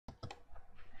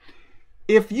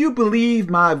If you believe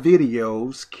my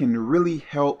videos can really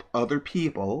help other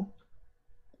people,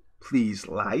 please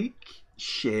like,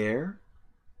 share,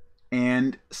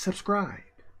 and subscribe.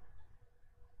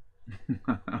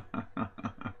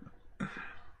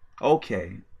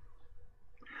 Okay.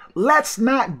 Let's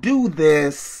not do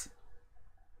this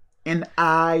an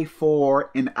eye for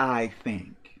an eye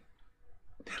thing.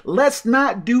 Let's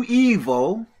not do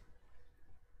evil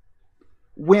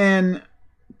when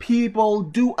people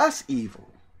do us evil.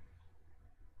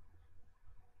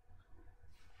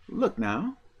 Look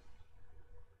now.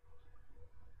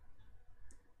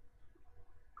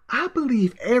 I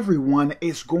believe everyone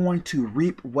is going to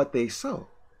reap what they sow.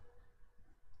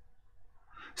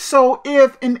 So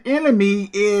if an enemy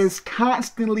is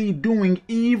constantly doing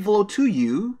evil to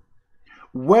you,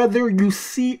 whether you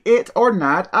see it or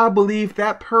not, I believe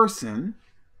that person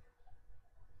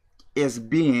is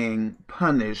being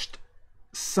punished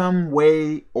some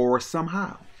way or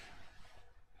somehow.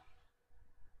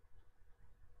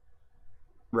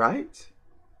 Right?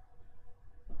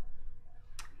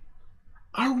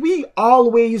 Are we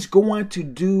always going to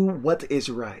do what is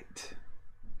right?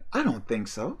 I don't think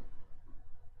so.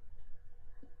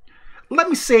 Let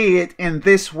me say it in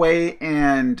this way,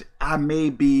 and I may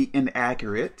be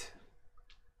inaccurate.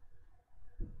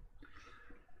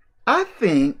 I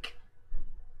think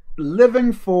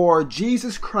living for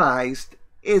Jesus Christ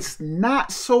is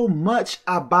not so much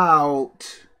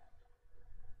about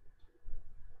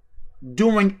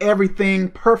doing everything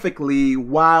perfectly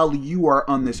while you are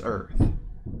on this earth.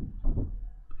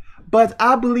 But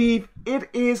I believe it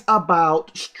is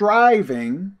about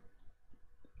striving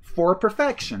for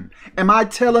perfection. Am I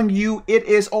telling you it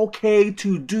is okay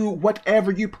to do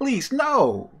whatever you please?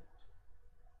 No.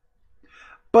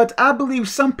 But I believe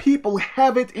some people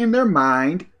have it in their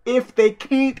mind, if they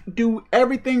can't do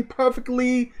everything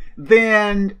perfectly,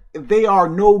 then they are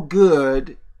no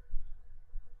good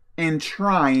in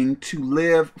trying to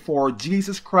live for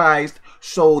Jesus Christ,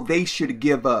 so they should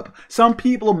give up. Some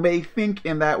people may think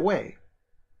in that way.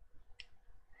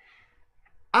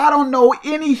 I don't know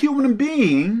any human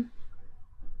being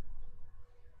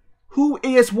who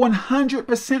is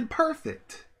 100%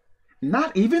 perfect.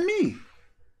 Not even me.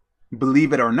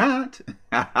 Believe it or not.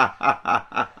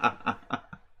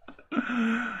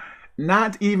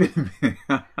 Not even me.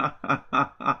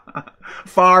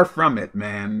 Far from it,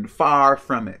 man. Far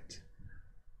from it.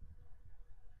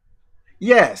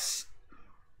 Yes,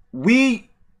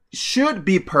 we should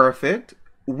be perfect.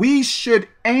 We should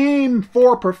aim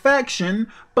for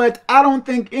perfection, but I don't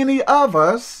think any of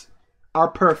us are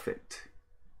perfect.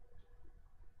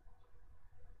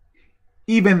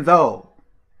 Even though,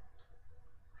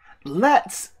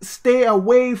 let's stay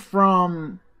away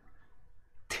from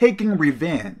taking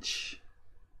revenge.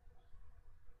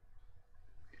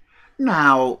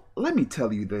 Now, let me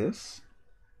tell you this.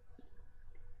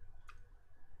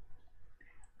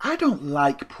 I don't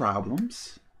like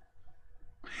problems.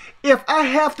 If I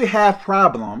have to have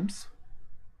problems,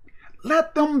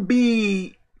 let them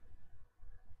be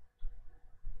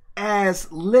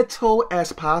as little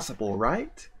as possible,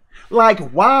 right? Like,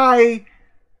 why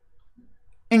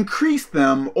increase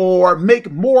them or make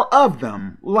more of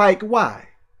them? Like, why?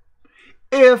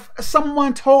 If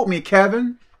someone told me,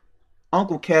 Kevin,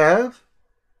 Uncle Kev,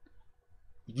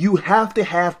 you have to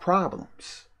have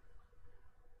problems,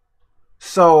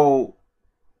 so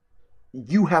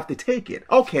you have to take it.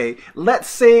 Okay, let's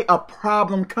say a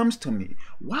problem comes to me.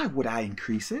 Why would I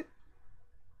increase it?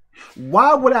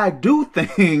 Why would I do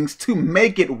things to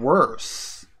make it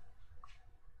worse?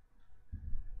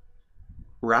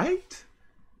 Right?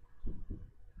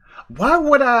 Why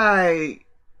would I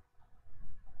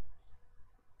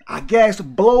guess,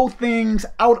 blow things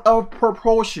out of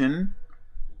proportion,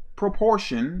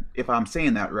 if I'm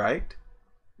saying that right,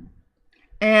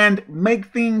 and make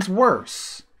things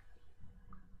worse?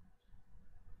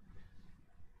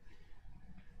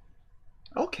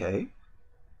 Okay.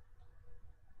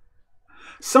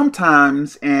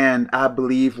 Sometimes, and I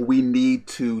believe we need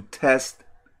to test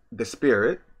the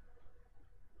spirit,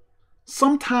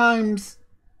 sometimes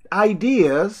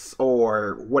ideas,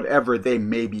 or whatever they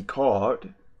may be called,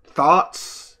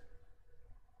 thoughts,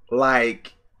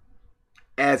 like,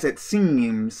 as it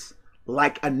seems,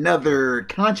 like another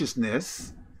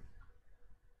consciousness,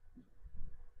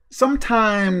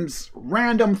 sometimes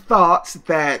random thoughts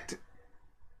that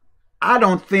I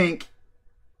don't think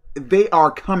they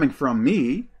are coming from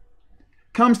me,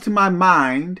 comes to my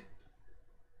mind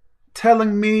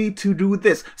telling me to do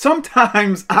this.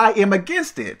 Sometimes I am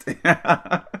against it.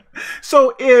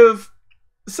 So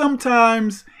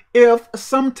sometimes If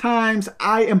sometimes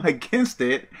I am against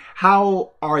it,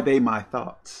 how are they my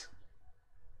thoughts?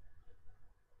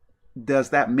 Does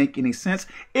that make any sense?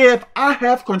 If I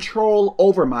have control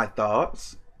over my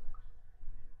thoughts,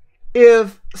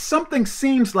 if something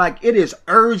seems like it is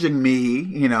urging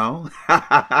me,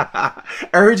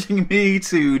 urging me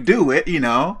to do it,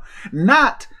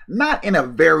 not in a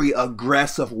very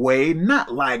aggressive way,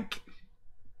 not like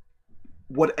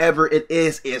whatever it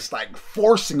is, it's like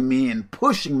forcing me and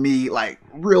pushing me like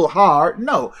real hard.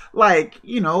 No, like,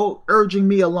 urging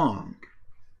me along.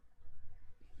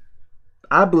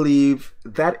 I believe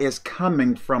that is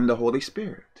coming from the Holy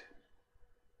Spirit.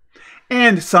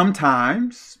 And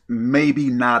sometimes, maybe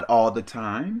not all the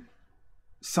time,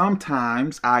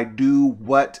 sometimes I do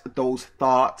what those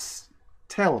thoughts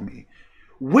tell me,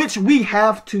 which we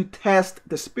have to test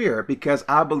the spirit, because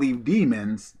I believe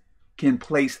demons can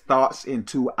place thoughts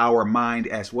into our mind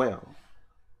as well.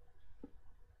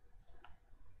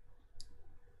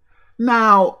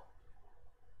 Now,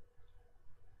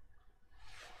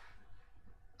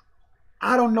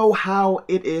 I don't know how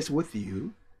it is with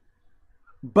you,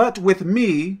 but with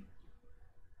me,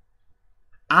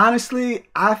 honestly,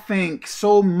 I think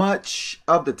so much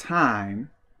of the time,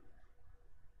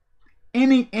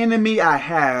 any enemy I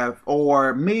have,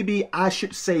 or maybe I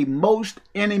should say most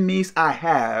enemies I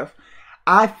have,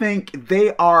 I think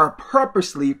they are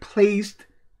purposely placed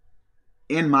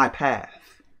in my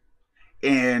path.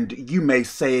 And you may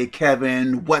say,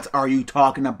 Kevin, what are you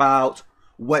talking about?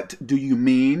 What do you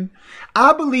mean?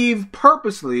 I believe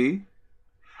purposely,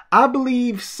 I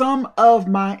believe some of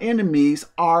my enemies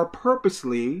are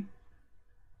purposely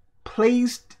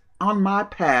placed on my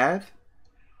path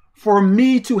for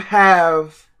me to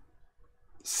have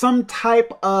some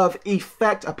type of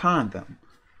effect upon them.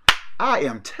 I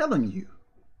am telling you.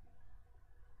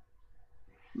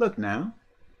 Look now.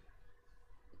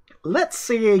 Let's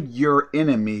say your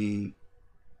enemy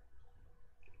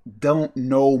don't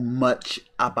know much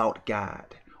about God,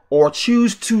 or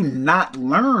choose to not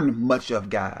learn much of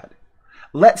God.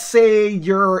 Let's say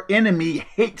your enemy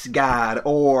hates God,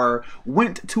 or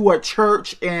went to a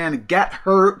church and got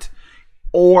hurt,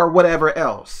 or whatever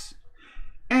else.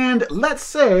 And let's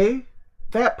say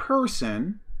that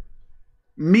person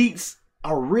meets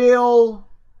a real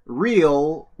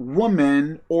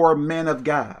woman or man of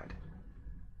God.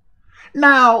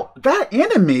 Now, that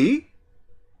enemy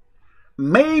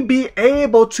may be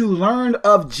able to learn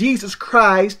of Jesus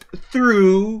Christ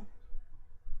through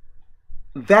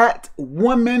that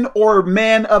woman or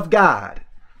man of God.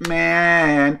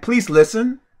 Man, please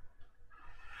listen.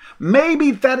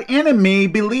 Maybe that enemy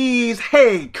believes,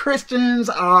 hey, Christians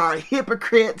are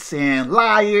hypocrites and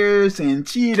liars and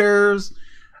cheaters,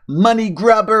 money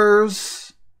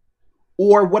grubbers,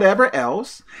 or whatever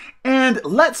else. And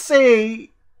let's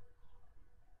say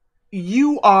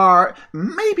you are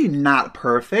maybe not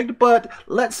perfect, but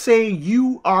let's say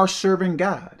you are serving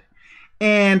God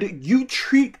and you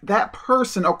treat that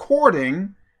person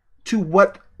according to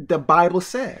what the Bible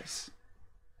says.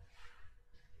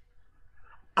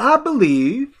 I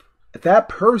believe that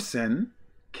person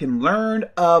can learn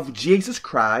of Jesus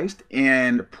Christ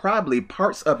and probably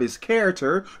parts of his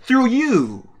character through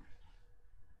you.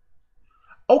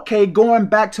 Okay, going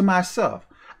back to myself.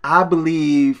 I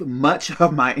believe much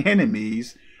of my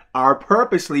enemies are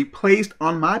purposely placed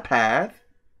on my path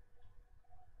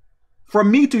for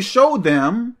me to show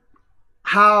them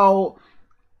how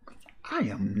I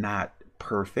am not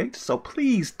perfect. So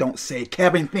please don't say,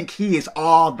 Kevin, think he is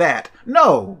all that.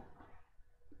 No.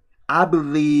 I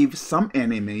believe some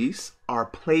enemies are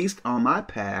placed on my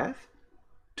path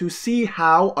to see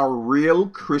how a real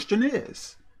Christian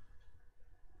is.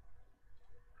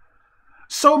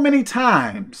 So many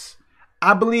times,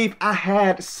 I believe I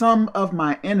had some of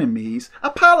my enemies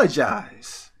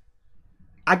apologize.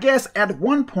 I guess at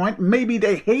one point, maybe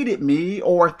they hated me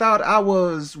or thought I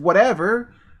was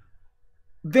whatever.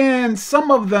 Then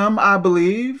some of them, I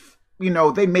believe,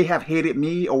 they may have hated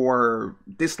me or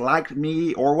disliked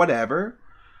me or whatever.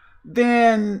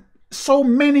 Then so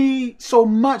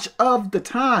much of the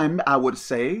time, I would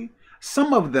say,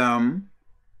 some of them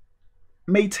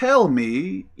may tell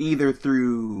me either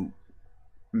through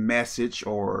message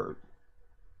or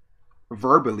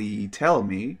verbally tell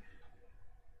me,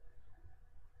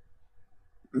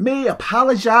 may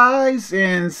apologize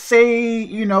and say,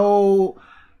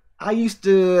 I used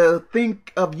to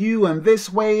think of you in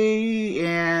this way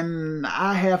and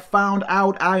I have found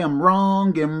out I am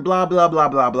wrong and blah, blah, blah,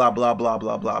 blah, blah, blah, blah,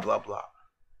 blah, blah, blah, blah.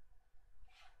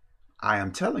 I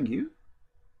am telling you.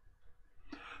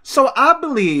 So I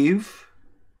believe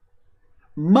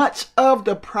much of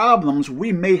the problems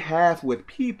we may have with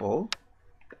people,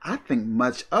 I think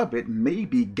much of it may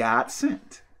be God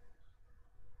sent.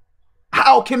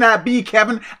 How can that be,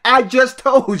 Kevin? I just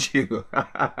told you.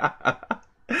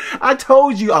 I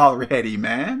told you already,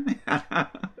 man.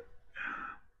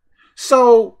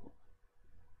 So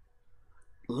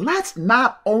let's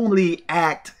not only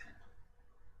act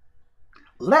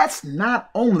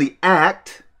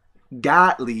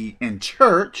godly in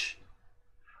church,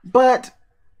 but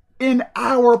in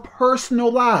our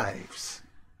personal lives.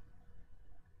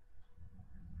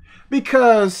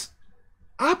 Because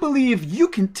I believe you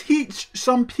can teach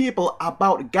some people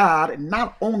about God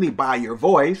not only by your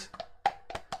voice,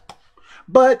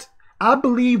 but I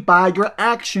believe by your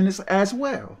actions as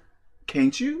well.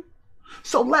 Can't you?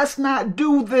 So let's not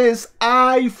do this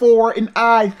eye for an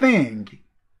eye thing.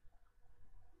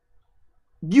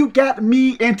 You got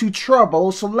me into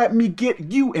trouble, so let me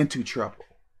get you into trouble.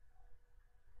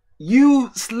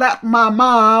 You slapped my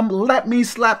mom, let me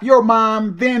slap your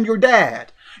mom, then your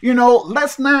dad.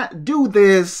 Let's not do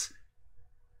this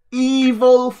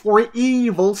evil for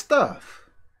evil stuff.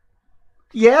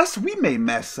 Yes, we may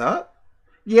mess up.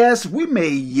 Yes, we may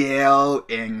yell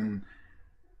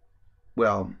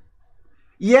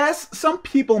yes, some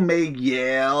people may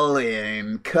yell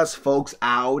and cuss folks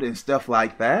out and stuff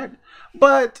like that.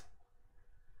 But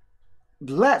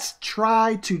let's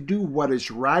try to do what is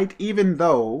right, even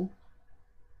though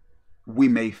we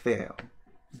may fail.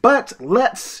 But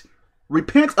let's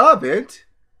repent of it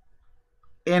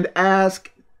and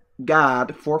ask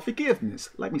God for forgiveness.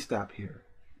 Let me stop here.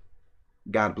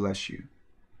 God bless you.